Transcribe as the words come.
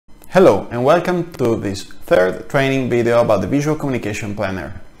Hello and welcome to this third training video about the Visual Communication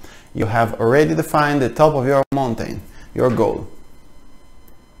Planner. You have already defined the top of your mountain, your goal.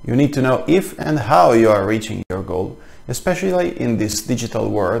 You need to know if and how you are reaching your goal. Especially in this digital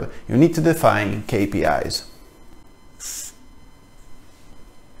world, you need to define KPIs.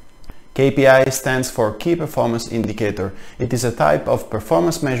 KPI stands for Key Performance Indicator. It is a type of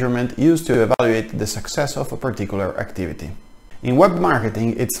performance measurement used to evaluate the success of a particular activity. In web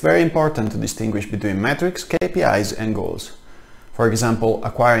marketing, it's very important to distinguish between metrics, KPIs and goals. For example,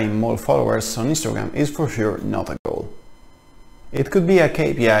 acquiring more followers on Instagram is for sure not a goal. It could be a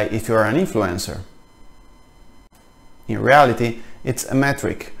KPI if you are an influencer. In reality, it's a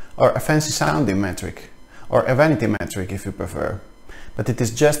metric, or a fancy sounding metric, or a vanity metric if you prefer. But it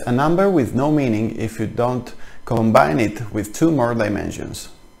is just a number with no meaning if you don't combine it with two more dimensions.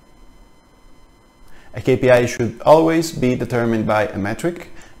 A KPI should always be determined by a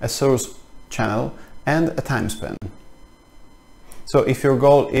metric, a source channel, and a time span. So if your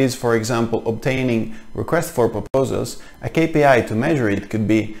goal is, for example, obtaining requests for proposals, a KPI to measure it could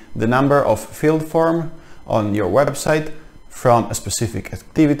be the number of filled forms on your website from a specific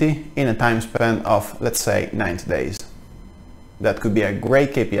activity in a time span of, let's say, 90 days. That could be a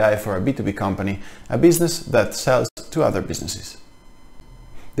great KPI for a B2B company, a business that sells to other businesses.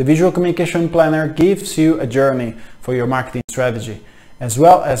 The Visual Communication Planner gives you a journey for your marketing strategy, as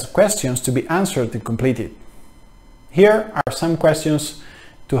well as questions to be answered to complete it. Here are some questions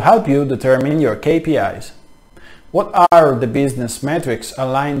to help you determine your KPIs. What are the business metrics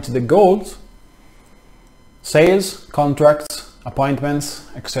aligned to the goals? Sales, contracts, appointments,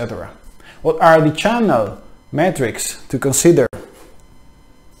 etc. What are the channel metrics to consider?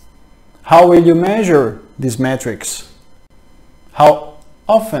 How will you measure these metrics? How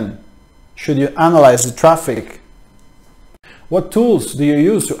often should you analyze the traffic? What tools do you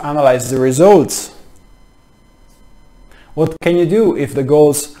use to analyze the results? What can you do if the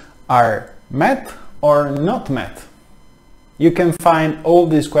goals are met or not met? You can find all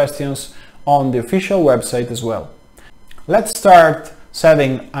these questions on the official website as well. Let's start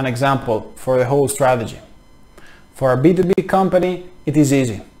setting an example for the whole strategy. For a B2B company, it is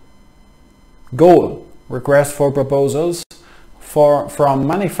easy. Goal: request for proposals from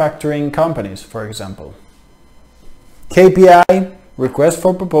manufacturing companies, for example. KPI: request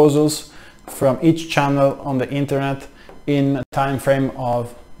for proposals from each channel on the internet in a time frame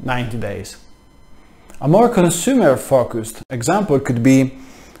of 90 days. A more consumer-focused example could be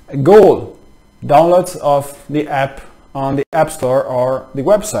a goal: downloads of the app on the App Store or the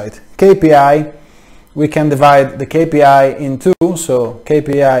website. KPI: we can divide the KPI in two, so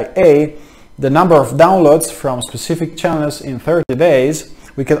KPI A, the number of downloads from specific channels in 30 days.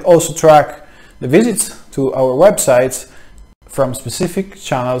 We can also track the visits to our websites from specific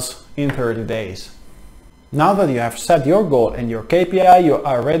channels in 30 days. Now that you have set your goal and your KPI, you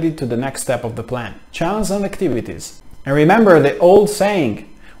are ready to the next step of the plan: channels and activities. And remember the old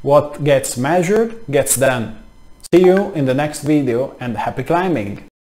saying, what gets measured gets done. See you in the next video and happy climbing!